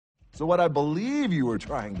So what I believe you were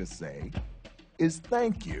trying to say is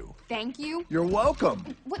thank you. Thank you? You're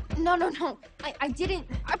welcome. What? No. I didn't.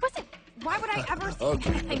 I wasn't. Why would I ever say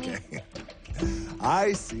that? I mean,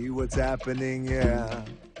 I see what's happening, yeah.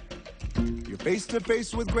 You're face to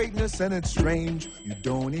face with greatness and it's strange. You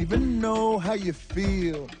don't even know how you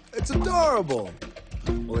feel. It's adorable.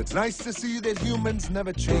 Well, it's nice to see that humans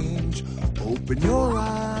never change. Open your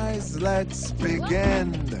eyes, let's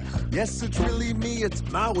begin. Yes, it's really me, it's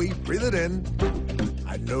Maui, breathe it in.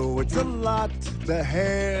 I know it's a lot, the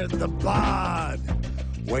hair, the bod.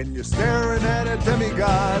 When you're staring at a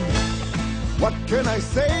demigod, what can I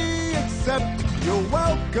say except you're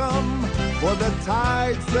welcome? For the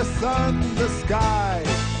tides, the sun, the sky.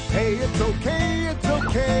 Hey, it's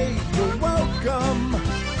okay, you're welcome.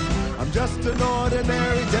 I'm just an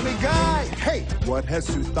ordinary demiguy. Hey, what has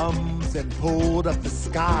two thumbs and pulled up the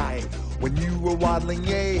sky? When you were waddling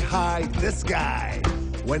yay high, this guy.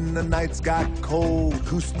 When the nights got cold,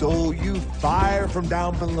 who stole you fire from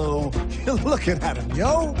down below? You're looking at him,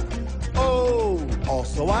 yo. Oh,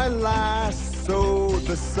 also I lasso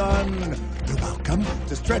the sun. You're welcome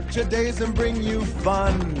to stretch your days and bring you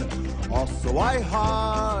fun. Also I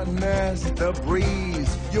harness the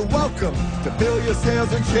breeze. You're welcome to fill your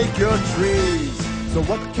sails and shake your trees. So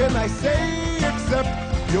what can I say except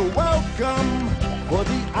you're welcome for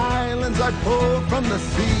the islands I pulled from the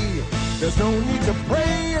sea. There's no need to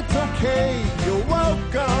pray, it's okay, you're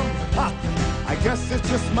welcome. Ha, I guess it's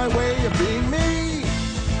just my way of being me.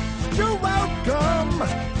 You're welcome,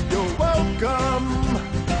 you're welcome.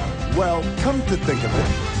 Well, come to think of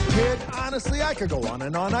it, kid, honestly, I could go on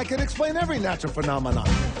and on. I could explain every natural phenomenon.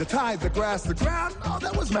 The tide, the grass, the ground. Oh,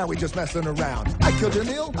 that was Maui just messing around. I killed an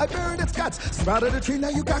eel, I buried its guts. Sprouted a tree, now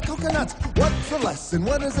you got coconuts. What's the lesson?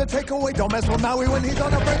 What is the takeaway? Don't mess with Maui when he's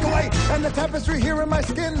on a breakaway. And the tapestry here in my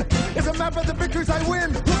skin is a map of the victories I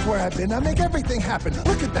win. Look where I've been, I make everything happen.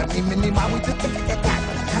 Look at that, me, mini Maui, just look at that.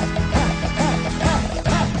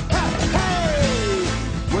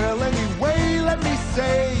 Well, anyway, let me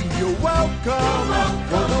say you're welcome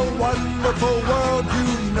for the wonderful world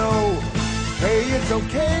you know. Hey, it's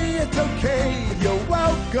okay, you're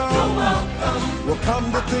welcome. Well,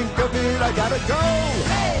 come to think of it, I gotta go.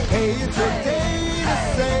 Hey, it's your day to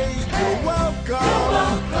say you're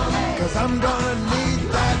welcome. Cause I'm gonna need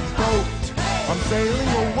that boat. I'm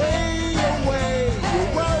sailing away, you're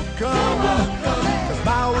welcome. Cause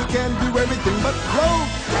Maui can do everything but float.